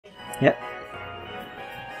Yep.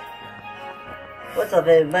 What's up,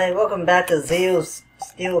 everybody? Welcome back to Zeo's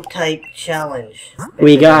Steel Type Challenge.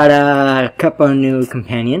 We got a couple of new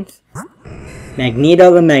companions.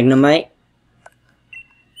 Magneto the Magnemite.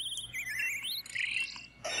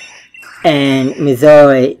 And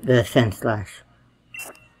Mizori the Senslash.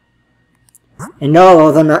 And no,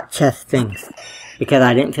 those are not chest things. Because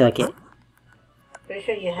I didn't feel like it. Pretty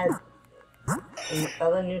sure you had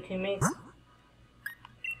other new teammates?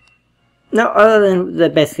 No, other than the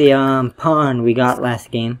basically pawn we got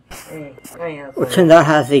last game. Oh, yeah, Which turns out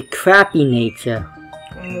has a crappy nature.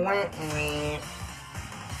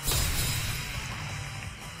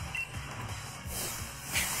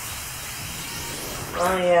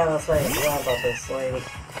 Oh yeah, that's right. I forgot about this lady.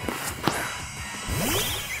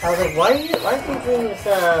 I was like, why are you doing this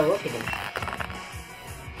rookie?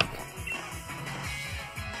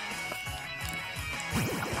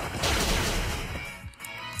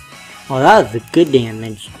 Oh, that was a good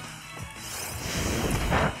damage.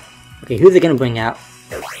 Okay, who's it gonna bring out?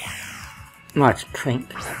 March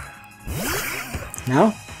Crank.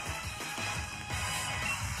 No?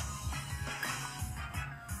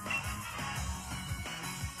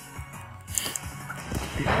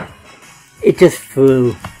 It just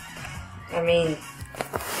flew. I mean,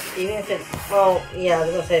 even if it, well, yeah, I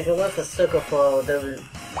was gonna say, if it was a circle flow, then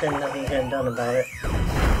nothing could have done about it.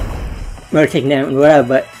 We're taking that, whatever,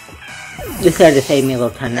 but this had to save me a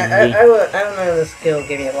little time. I remember the skill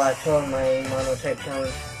gave me a lot to on my mono type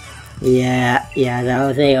challenge. Yeah, that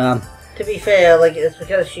was a, To be fair, like, it's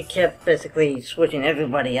because she kept basically switching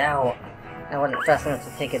everybody out. I wasn't fast enough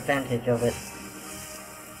to take advantage of it.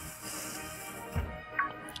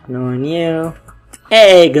 knowing you.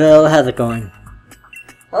 Hey girl, how's it going?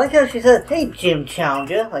 I like how she said, "Hey Gym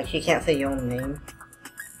Challenger," like she can't say your own name.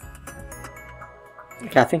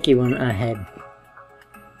 I think you went ahead.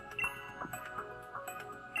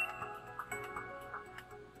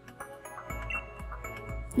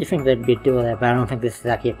 You think there'd be a duel there, but I don't think this is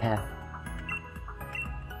actually a path.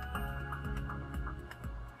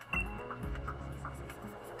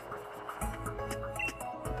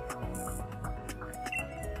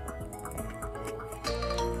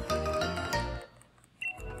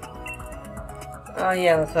 Oh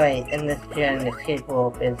yeah, that's right. In this gen, escape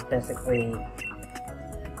rope is basically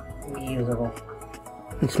reusable.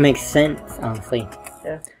 Which makes sense, honestly.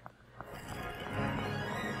 Yeah.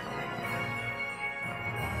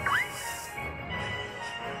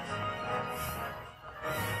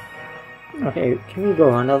 Okay, can we go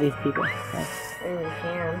around all these people? Okay, We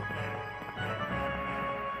can.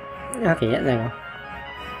 okay, yeah, there we go.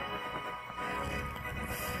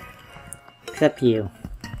 Except you.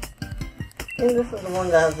 I think this is the one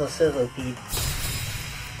that has the scissor feet.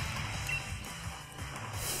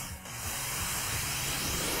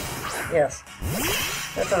 Yes.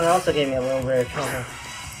 That one also gave me a little bit of trouble.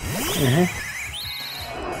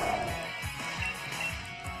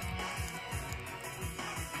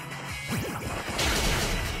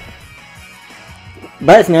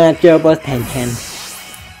 But it's not Jobo's pension.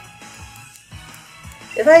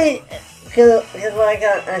 If I... Because what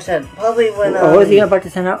I said, probably when What was he about to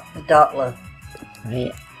send out? the Dotla.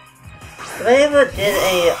 Right. If I ever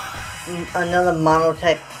did another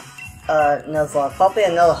monotype Nuzlocke, probably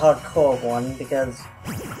another hardcore one, because,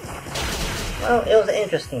 well, it was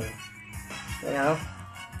interesting, you know?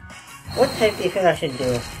 What type do you think I should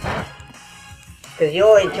do? Because you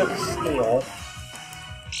already took Steel.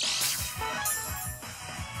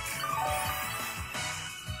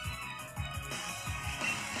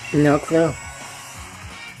 No clue.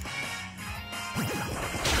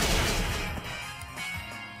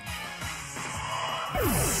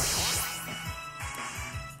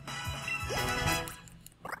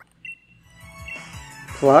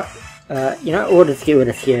 Block? You know, we'll just get rid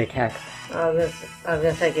of fear attack. I was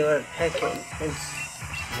gonna say give it a pick it. It's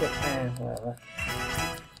whatever.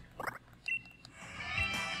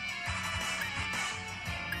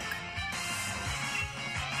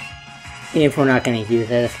 Even if we're not gonna use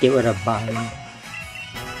it, let's get rid of Bomb.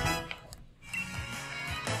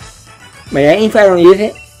 But yeah, even if I don't use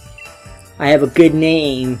it, I have a good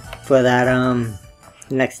name for that,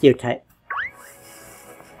 next steel type.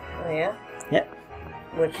 Oh yeah? Yep.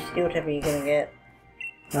 Which steel type are you gonna get?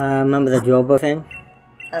 Remember the Jobo thing?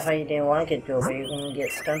 I thought you didn't want to get Jobo, you're gonna get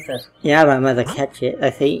Stunfisk. Yeah, but I'm gonna catch it.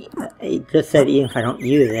 I say, it just said even if I don't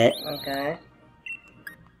use it. Okay.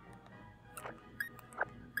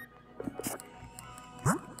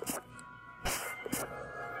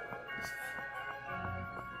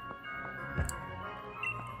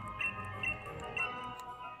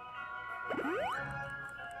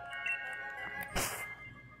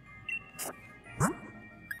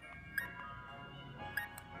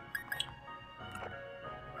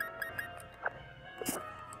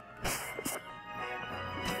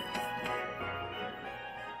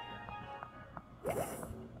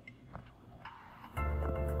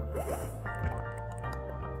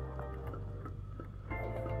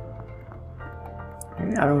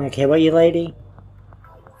 I don't really care about you, lady.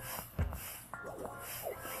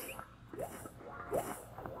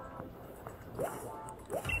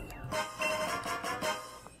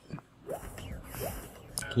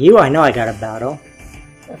 You, I know I got a battle.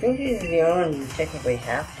 I think he's the only one you technically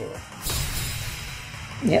have to.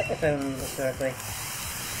 Yep. If I remember correctly.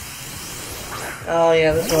 Oh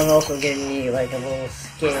yeah, this one also gave me like a little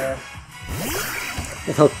scare.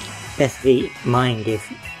 Let's hope best be mine gives.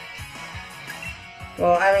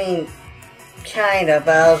 Well, I mean, kinda,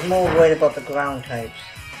 but I was more worried about the ground types.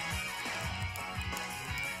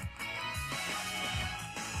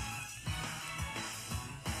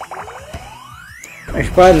 I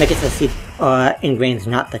should probably make it so see Ingrain's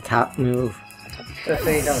not the top move. Just so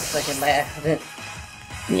you don't click it by accident.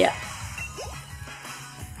 Yeah.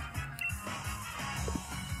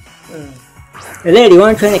 Hey lady, you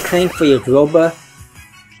wanna train a crank for your Droba?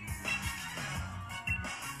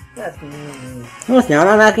 That's mean. No, it's not.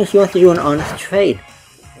 I'm asking if she wants to do an honest trade.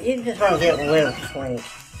 You just want to get rid of Clink.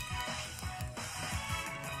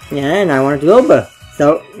 Yeah, and I want a Droba.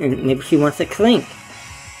 So, maybe she wants a clink.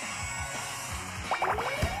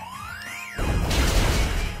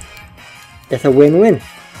 That's a win-win.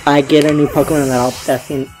 I get a new Pokemon that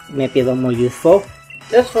might be a little more useful.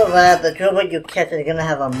 Just for that, the Droba you catch is gonna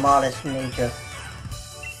have a modest nature.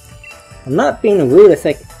 I'm not being rude, it's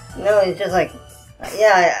like... No, it's just like,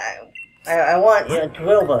 yeah, I want your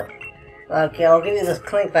Droba. Okay, I'll give you this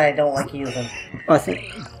Clink, but I don't like using. Oh, I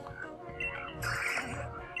think...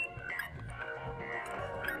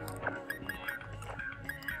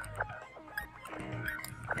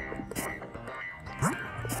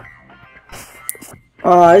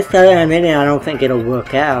 Oh, this time I'm in it, I don't think it'll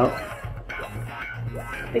work out.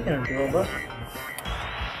 Speaking of Droba.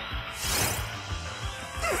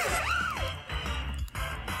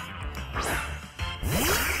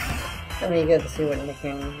 I mean, you get to see what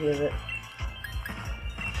nickname you use it.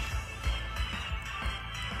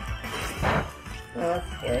 Oh,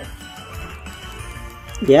 that's scary.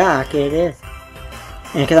 Yeah, okay, it is.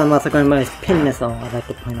 And because I'm also going by this pin missile, I'd like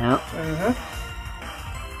to point out.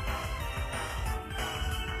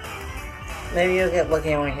 Maybe you'll get lucky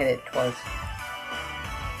and only hit it twice.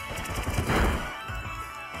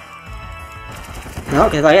 No,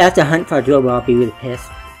 because if I have to hunt for a Droba, I'll be really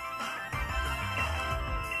pissed.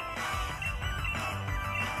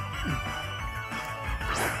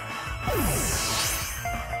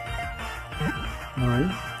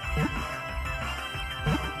 One.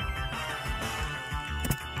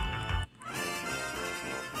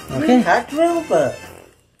 Okay. Got Droba.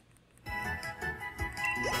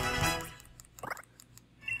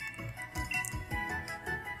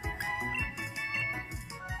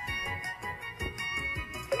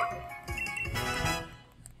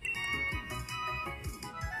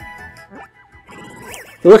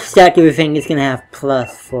 Which stat do you think is gonna have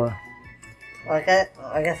plus for? Like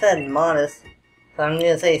I said, modest. So I'm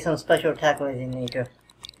gonna say some special attack in nature.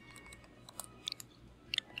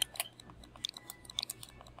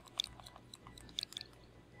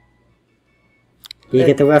 Do you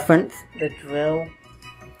get the reference? The drill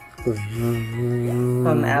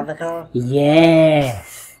from Avatar?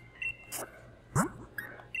 Yes!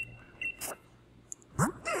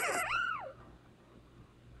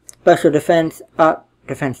 Special defense up,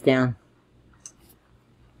 defense down.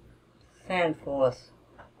 Sand Force.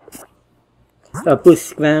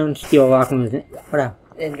 Boost ground, steel rock movement. Whatever.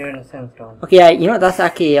 Enduring Sandstorm. Okay, yeah, you know what, that's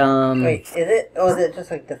actually, Wait, is it? Or is it just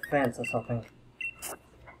like defense or something?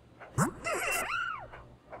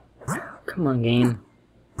 Come on, game.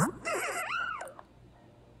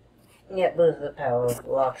 Yeah, boost the power of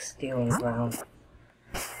rock, steel, and ground.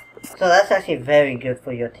 So that's actually very good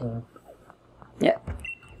for your team. Yep.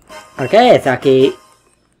 Okay, it's actually...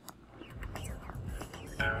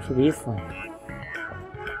 should be useful.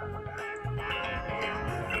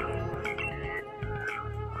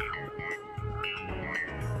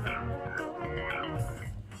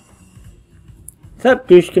 What's up,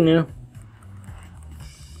 douche canoe?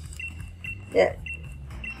 Yeah.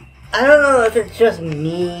 I don't know if it's just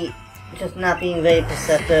me, just not being very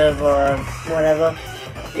perceptive or whatever.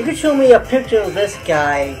 You could show me a picture of this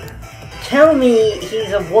guy, tell me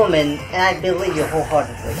he's a woman, and I believe you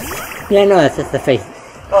wholeheartedly. Yeah, no, it's just the face.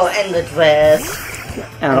 Oh, and the dress,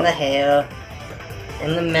 Oh. and the hair,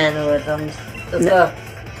 and the mannerisms. The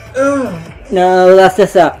stuff. No, that's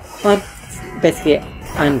just basically,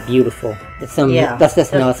 I'm beautiful. It's some, Yeah, that's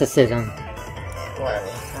just just- narcissism. Whatever.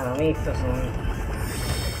 I don't know, me personally.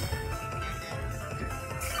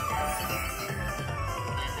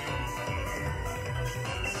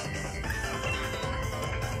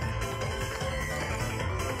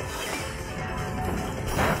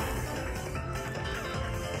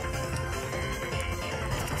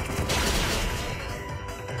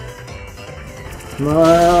 Come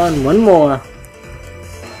on, one more.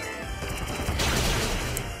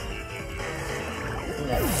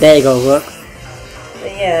 There you go, look.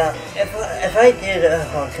 But yeah, if I did a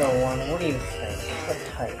Hardcore one, what do you think? What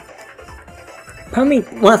type? Probably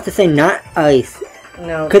wants to say not ice.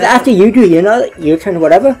 No. Because after you do your turn or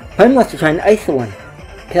whatever, probably wants to try and ice the one.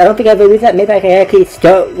 Because I don't think I've ever used that. Maybe I can actually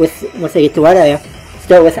start with, once I get to what area,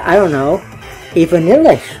 start with, I don't know, a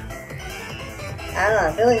vanillish. I don't know,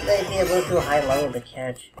 I feel like they'd be a little too high level to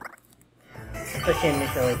catch. Especially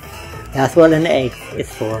initially. That's what an egg is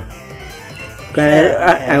for. Granted,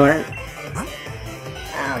 Yeah, okay.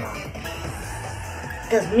 I don't know.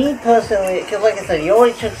 Because me personally, because like I said, you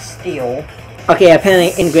already took steel. Okay,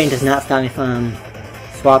 apparently ingrain does not stop me from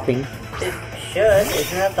swapping. It should.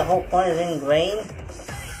 Isn't that the whole point of ingrain?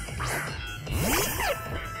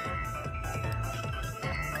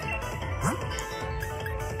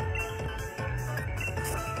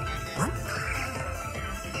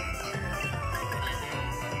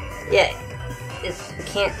 Yeah, it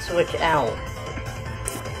can't switch out.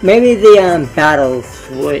 Maybe the battle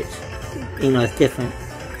switch, is different.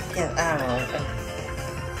 Yeah, I don't know.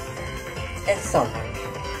 It's something.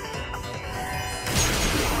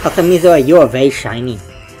 Alchemizo, you are very shiny.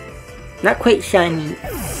 Not quite shiny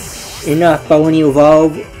enough, but when you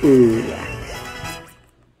evolve, ooh, yeah.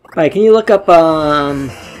 Alright, can you look up,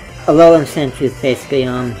 Alolan Sentry's basically,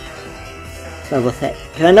 level set?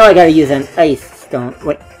 Because I know I gotta use an ice stone.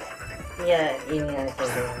 Wait. Yeah, you need to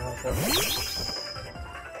do it.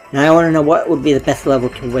 Now I want to know what would be the best level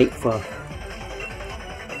to wait for.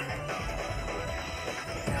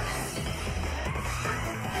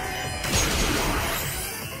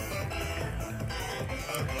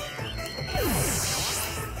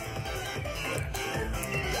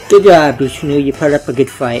 Good job, Bushnu. You put up a good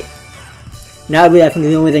fight. Now we have to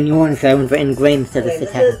deal with a new one, so I went for ingrain instead of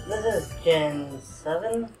this is Gen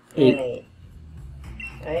 7? 8.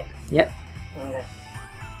 Right? Yep. Okay.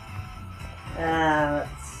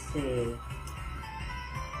 Let's see.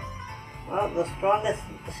 Well, the strongest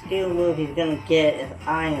steel move he's gonna get is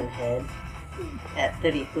Iron Head at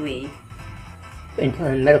 33.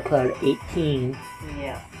 Until Metal Cloud 18.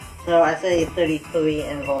 Yeah. So I say 33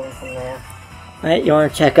 and evolving from there. Alright, you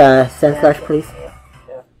want to check Sand Slash, please? Yeah,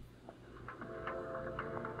 sure.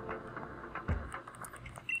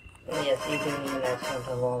 Yes, you can use that one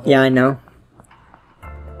to evolve. Yeah, I know.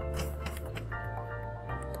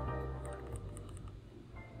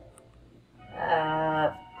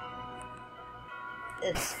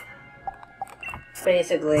 It's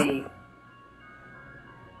basically,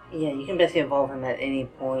 yeah, you can basically evolve him at any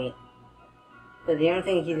point. But the only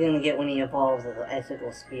thing he's gonna get when he evolves is an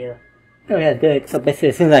Icicle Spear. Oh yeah, good. So basically,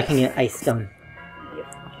 as soon as I can get Ice Stone.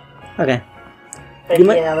 Yep. Okay. But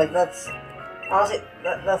yeah, like that's, honestly,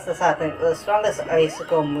 that's the sad thing. The strongest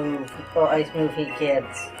Icicle move, or Ice move he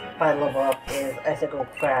gets by level up is Icicle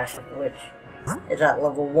Crash, which is at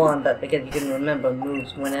level 1, but because you can remember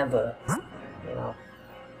moves whenever,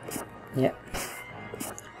 Yep.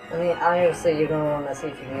 I mean, obviously you're gonna want to see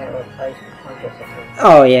if you can get like Ice Punch or something.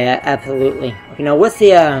 Oh yeah, absolutely. Okay, now what's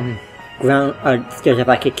the ground or stairs if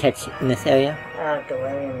I could catch in this area?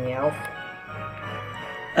 Galarian Meowth.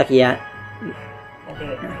 Okay, yeah. I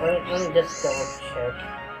think let me just double check.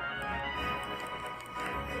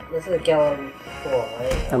 This is Galarian 4,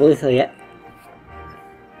 right? I believe so, yeah.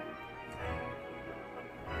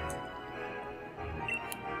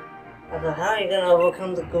 So how are you gonna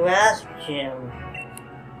overcome the grass gym?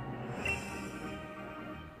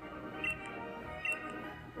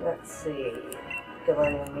 Let's see.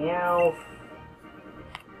 Galarian Meowth.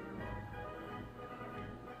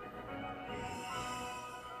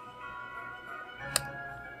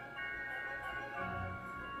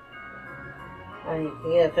 I mean, you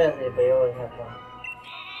can get a Thursday, but you always have one.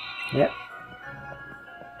 Yep.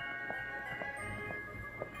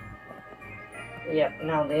 Yep,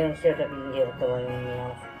 no, they don't show that you can get a Galarian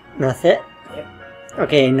Meowth. That's it? Yep.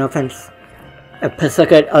 Okay, no offense.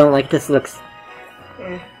 Pacifica, I don't like this looks.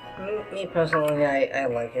 Me personally, I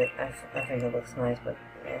like it. I think it looks nice, but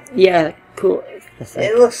yeah. Yeah, cool.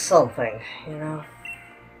 It looks something, you know?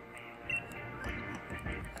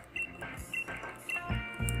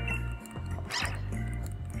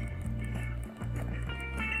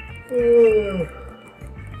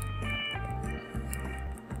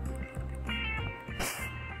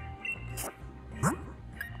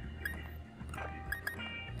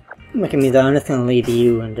 Look at me though, I'm just gonna leave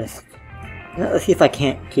you and just... Let's see if I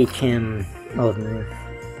can't teach him those moves.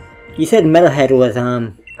 You said Metalhead was,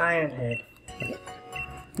 Ironhead. Okay.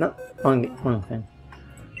 No, wrong thing.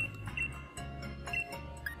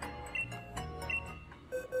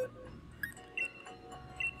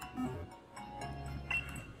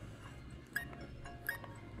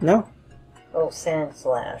 No? Oh, Sand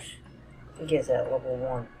Slash. He gets that at level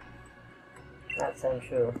 1. That's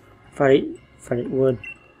untrue. Thought it would.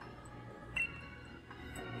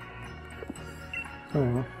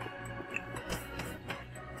 Oh.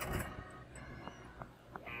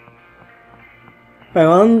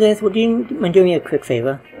 Well, this, would you mind doing me a quick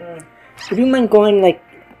favor? Would you mind going, like,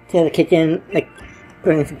 to the kitchen, like,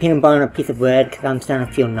 putting some peanut butter on a piece of bread, because I'm starting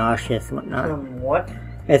to feel nauseous and whatnot. What?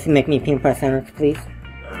 Let's make me a peanut butter sandwich, please.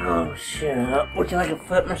 Oh, shit. Would you like a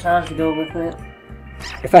foot massage to go with it?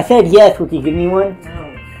 If I said yes, would you give me one?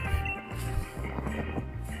 No.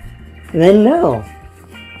 Then no.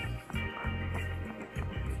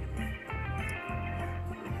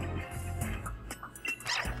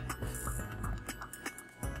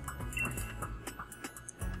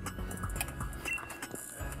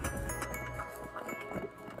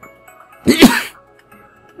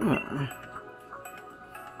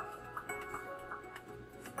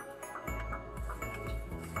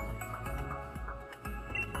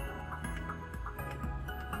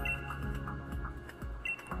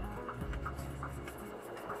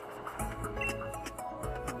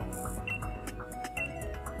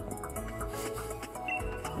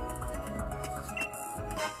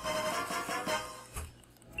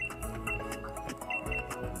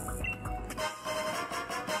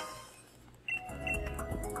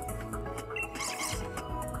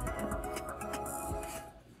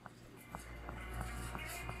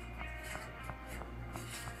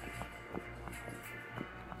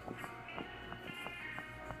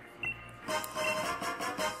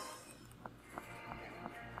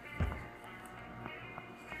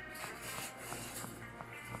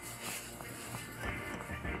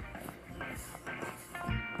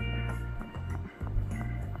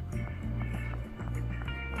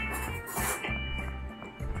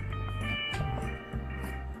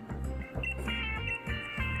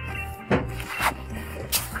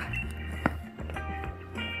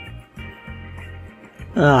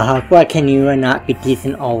 Why can you not be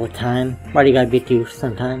decent all the time? Why do you gotta be too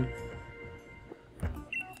sometimes?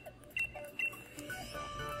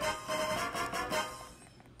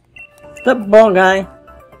 What's up, ball guy?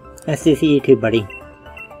 Nice to see you too, buddy.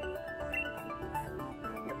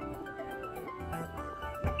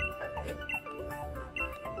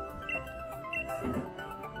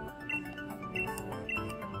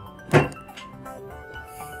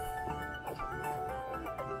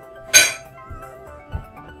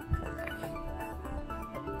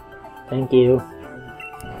 Thank you.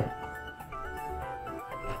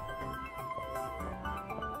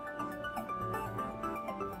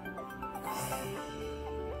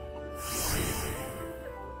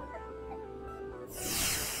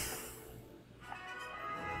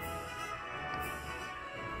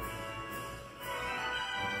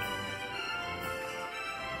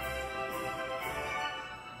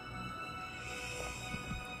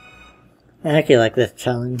 I actually like this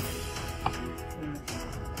challenge.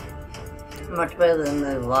 Much better than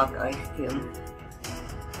the Lock Ice Gym.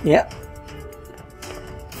 Yep.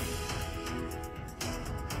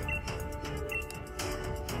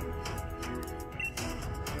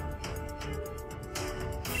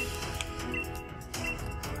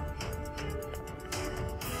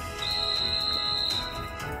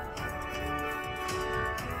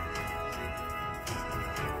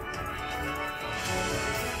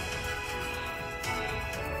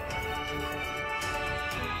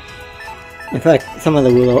 In fact, some of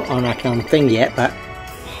the rules aren't actually on the thing yet, but...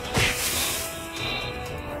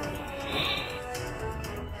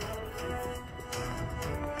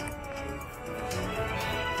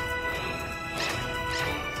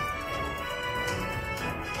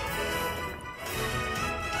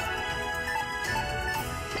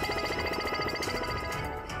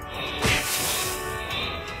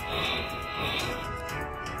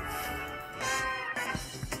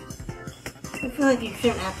 I feel like you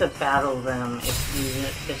shouldn't have to battle them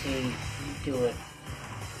if you do it.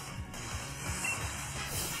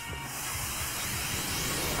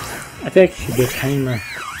 I think it should be a timer.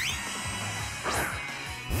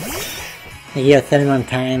 Yeah, set it on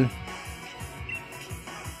time.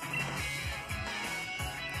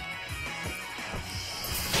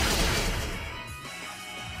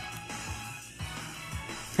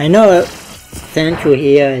 I know Central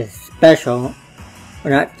here is special. Or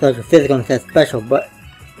not social physical and says special, but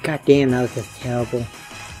goddamn, that was just terrible.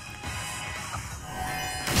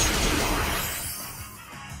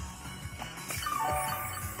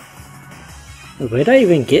 Where did I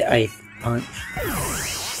even get Ice Punch? I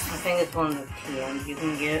think it's one of the TMs you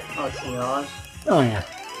can get, or TRs. Oh yeah.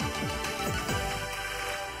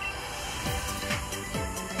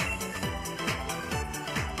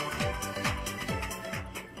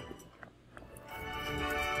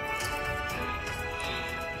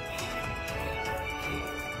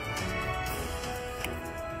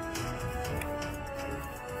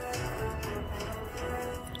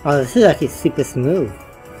 Oh, this is actually super smooth.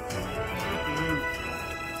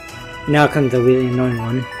 Now comes a really annoying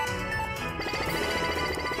one.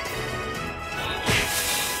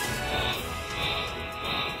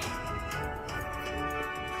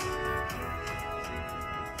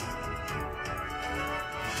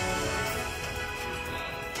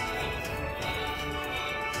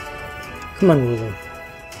 Come on, Lulu.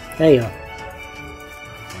 There you go.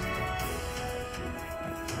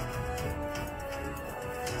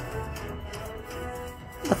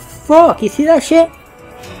 The fuck? You see that shit?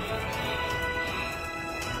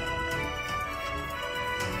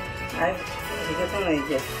 I guess I'm gonna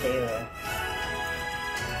just stay there.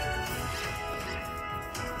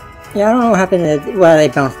 Yeah, I don't know what happened to why they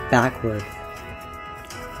bounced backwards.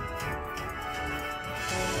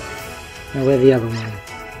 Now where's the other one?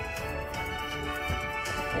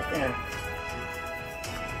 Right there.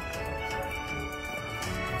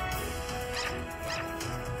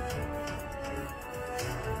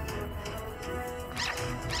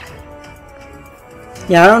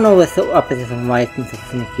 Yeah, I don't know what's so up with this and why it's been so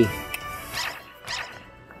finicky.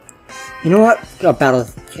 You know what? Got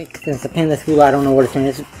battles. Since the pin this school, I don't know what it's doing.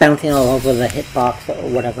 It's bouncing all over the hitbox or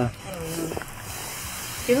whatever.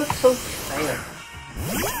 She looks so tired.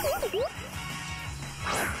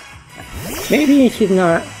 Maybe she's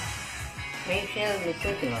not. Maybe she hasn't been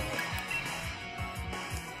sleeping on it.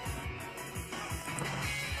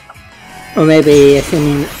 Or maybe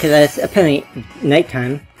assuming, because it's apparently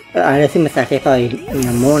nighttime. I'd assume it's actually probably in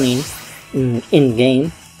the morning, in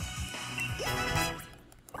game.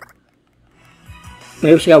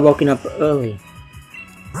 Maybe she got woken up early.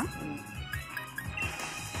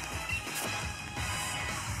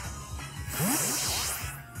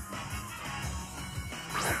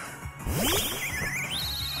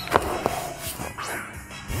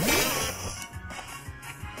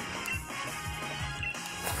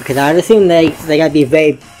 Because I'd assume they gotta be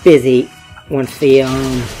very busy once the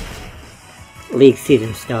league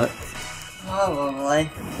season starts. Probably.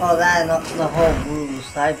 Well, that and the whole Woo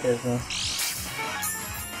side business.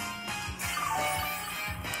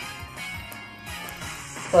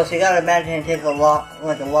 Plus, you gotta imagine it takes a lot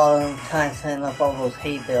of time setting up all those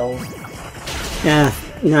hay bales. Yeah,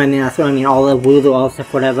 no, I mean, that's what I mean. All the Woo, all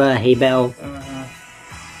stuff, whatever, hay bales.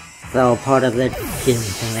 It's all part of the gym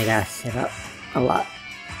thing they gotta set up a lot.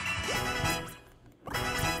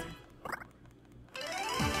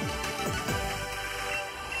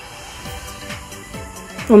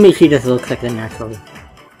 Or maybe she just looks like that naturally.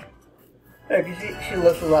 Yeah, 'cause she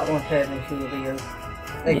looks a lot more tired than she really is.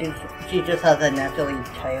 Like, she just has that naturally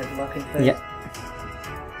tired looking face. Yep.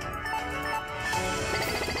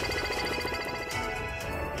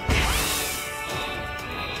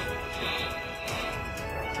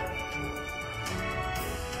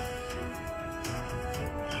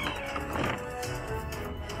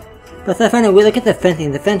 But I find it weird, look at the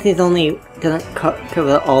fencing. The fencing only doesn't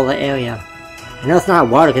cover all the area. I know it's not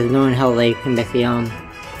water because knowing how they can basically, Could be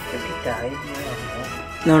died, you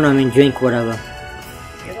don't know. No, I mean drink whatever.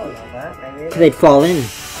 You don't know that, maybe. Because they'd fall in.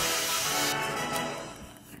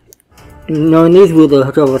 Knowing these Woodlow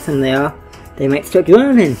troubles in there, they might start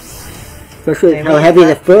drowning. Especially with how heavy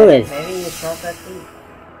the fur is. Maybe it's not that deep.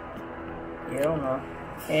 You don't know.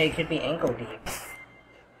 Maybe it could be ankle deep.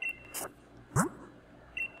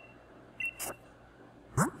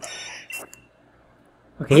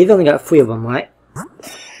 Okay, he's only got 3 of them, right?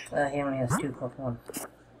 He only has 2 plus 1.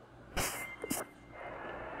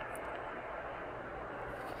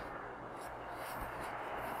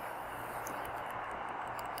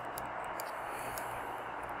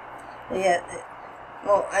 Yeah,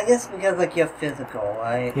 well, I guess because, like, you're physical,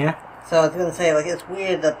 right? Yeah. So I was gonna say, like, it's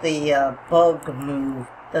weird that the bug move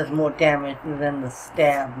does more damage than the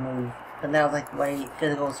stab move. But now, like, way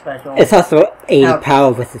physical special. It's also a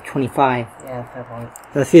power versus 25. Yeah, fair point.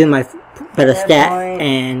 So it's either my better Fair stat point.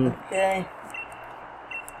 and... Okay.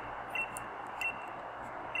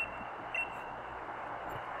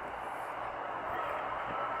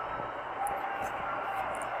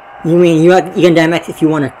 You mean you can Dynamax if you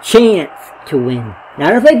want a chance to win.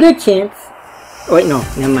 Not if a good chance. Oh, wait, no,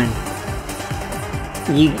 never mind.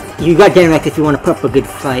 You got Dynamax if you want to put up a good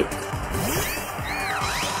fight.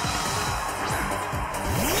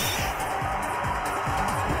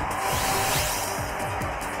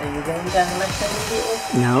 Are you getting Dynamax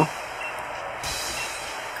immediately? No.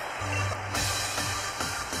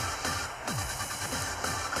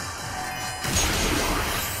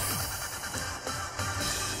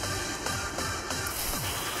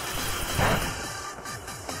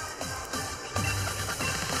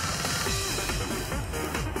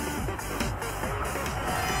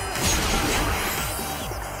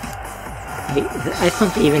 Wait, is the ice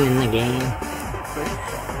punch even in the game?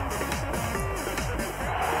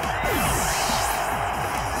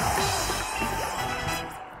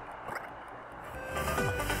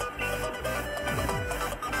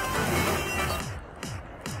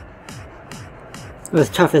 It was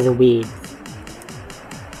tough as a weed.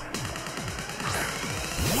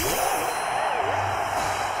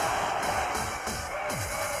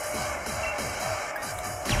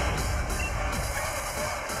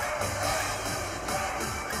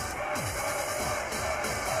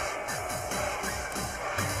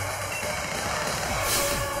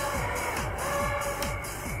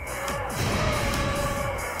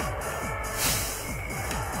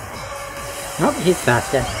 Oh, he's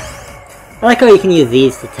faster. I like how you can use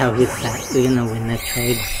these to tell who's gonna win this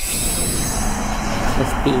trade. The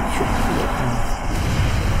speed should be it.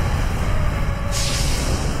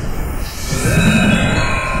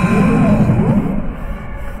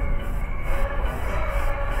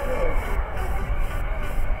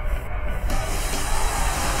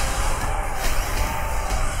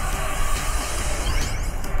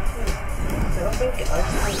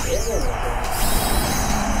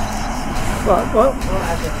 What?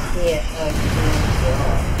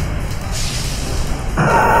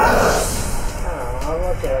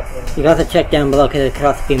 You got to check down below because it could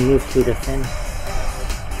also be moved through the thing.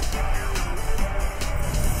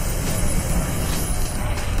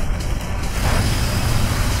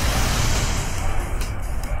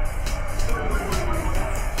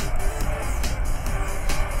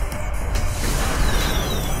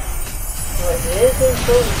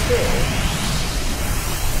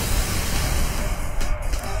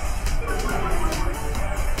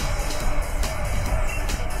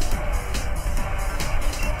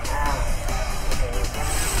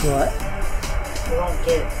 What? You won't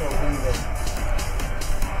get it till window.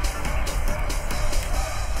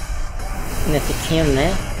 And it's a cam there?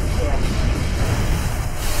 Yeah.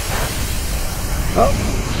 Oh,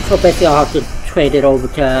 so basically I'll have to trade it over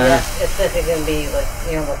to... Yeah, it's basically gonna be like,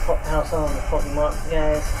 you know, how some of the Pokémon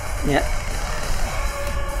guys. Yeah.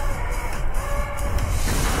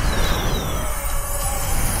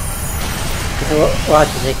 So we'll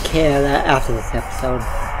have to take care of that after this episode. I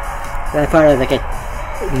thought it was like a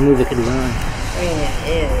move it could run. I mean, it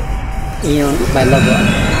is. You know, by level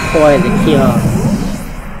 4 is a cure.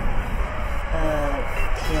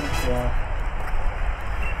 TM4.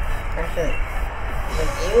 Actually,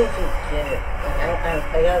 like, even if you did it, like, I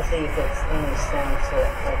gotta see if it's only Sand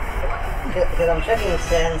Slash. Like, because I'm checking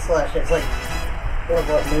Sand Slash, it's like,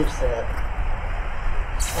 level up moveset.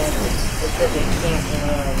 And it says it can't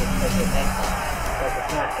learn like the X. Like,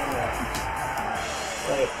 it's not in there.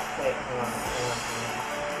 Wait, hold on.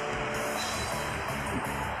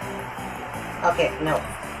 Okay, no.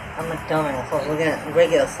 I'm a dumbass. I was looking at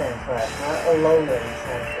regular Sand Slash, not a low rating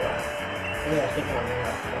Sand Slash. Yeah, keep on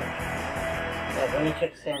that. Yeah, let me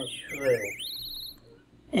check Sand Shrew.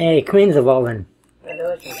 Hey, Queen's evolving.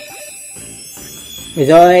 Congratulations.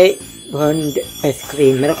 Resort learned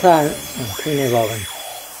basically middle class and Queen evolving.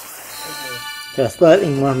 So a slightly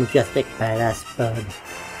more majestic badass bird.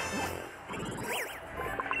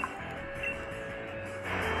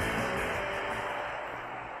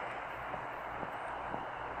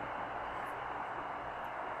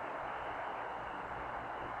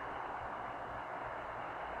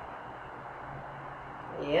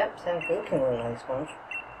 Yep, Sand Shrew can learn Ice Punch.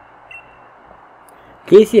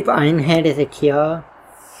 Do you see if Ironhead is a cure?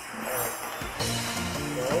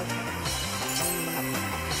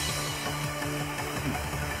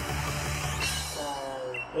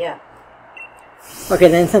 Yeah. Okay,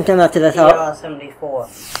 then sometime after this I'll... 74.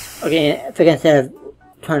 Okay, so instead of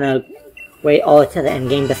trying to wait all to the end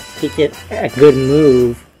game, just teach it a good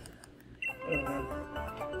move.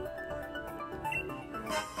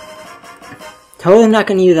 Totally not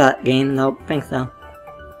gonna use that game, nope, thanks though.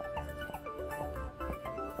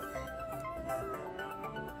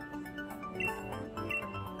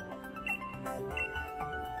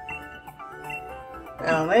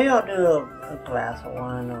 Maybe I'll do a glass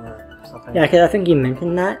one or something. Yeah, because I think you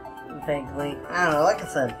mentioned that. Vaguely. I don't know, like I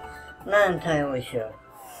said, I'm not entirely sure.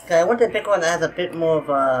 Cause I want to pick one that has a bit more of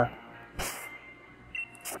a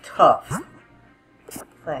tough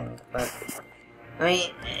thing, but I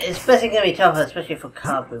mean, it's basically gonna be tough, especially for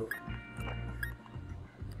Kabu.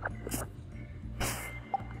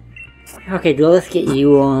 Okay, Joel, let's get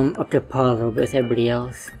you up to par a little bit with everybody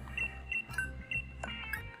else.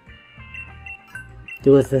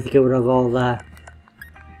 Let's get rid of all that.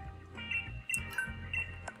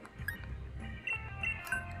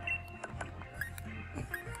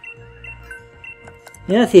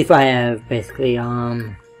 Yeah, let's see if I have basically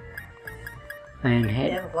Iron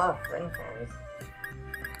Head. You have a lot of rainfalls.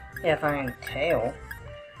 You have Iron Tail.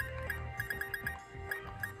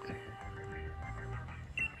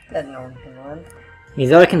 That no one can learn.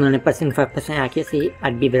 He's all can learn it, but 75% accuracy,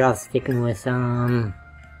 I'd be better off sticking with,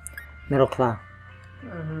 Metal Claw.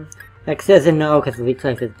 X says a no, because the weak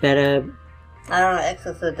life is better. I don't know,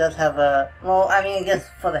 Exorcist does have a... Well, I mean, I guess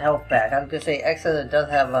for the health back, I was gonna say Exorcist does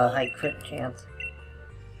have a high crit chance.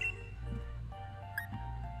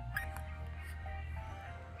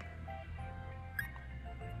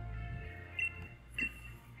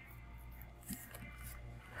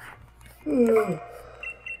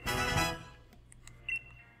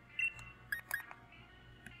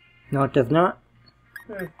 No, it does not.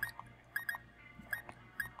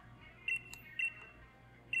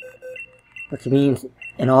 Which means,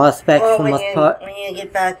 in all aspects, well, for the most part... when you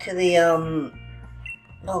get back to the,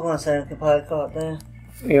 Pokemon Center, you can probably call it there.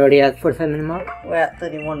 We already at 45-minute mark? We're at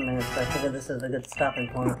 31 minutes, so I figure this is a good stopping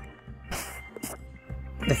point.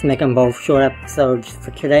 Let's make them both short episodes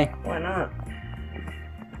for today. Why not?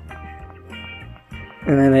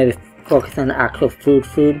 And then maybe focus on the actual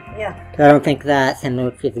food. Yeah. I don't think that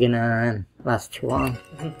sandwich is gonna last too long.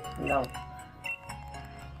 No.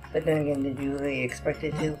 But then again, did you really expect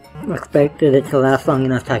it to? I expected it to last long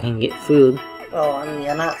enough so I can get food. Well, I mean,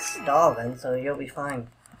 you're not starving, so you'll be fine.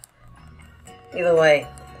 Either way,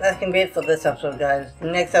 that's gonna be it for this episode, guys.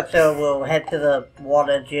 The next episode, we'll head to the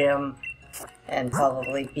water gym and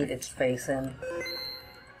probably beat its face in.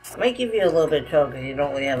 Might give you a little bit of trouble because you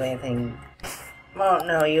don't really have anything. Well,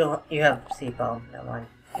 no, you have C-Bomb. Never mind.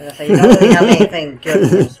 I was gonna say, you don't really have anything good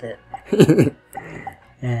against it.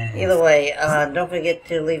 Either way, don't forget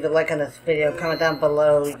to leave a like on this video, comment down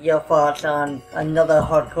below your thoughts on another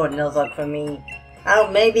hardcore Nuzlocke for me.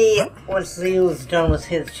 Maybe once Leo's done with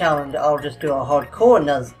his challenge, I'll just do a hardcore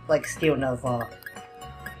Steel Nuzlocke.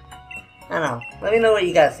 I don't know. Let me know what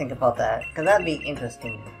you guys think about that, because that'd be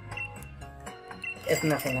interesting. If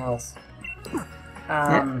nothing else.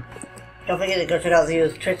 Don't forget to go check out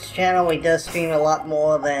Leo's Twitch channel. He does stream a lot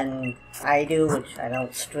more than I do, which I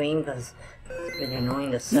don't stream because it's been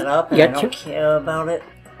annoying to set up and I don't care about it.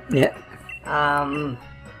 Yeah. And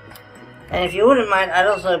if you wouldn't mind, I'd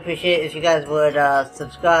also appreciate if you guys would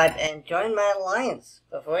subscribe and join my alliance.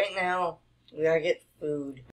 But for right now, we gotta get food.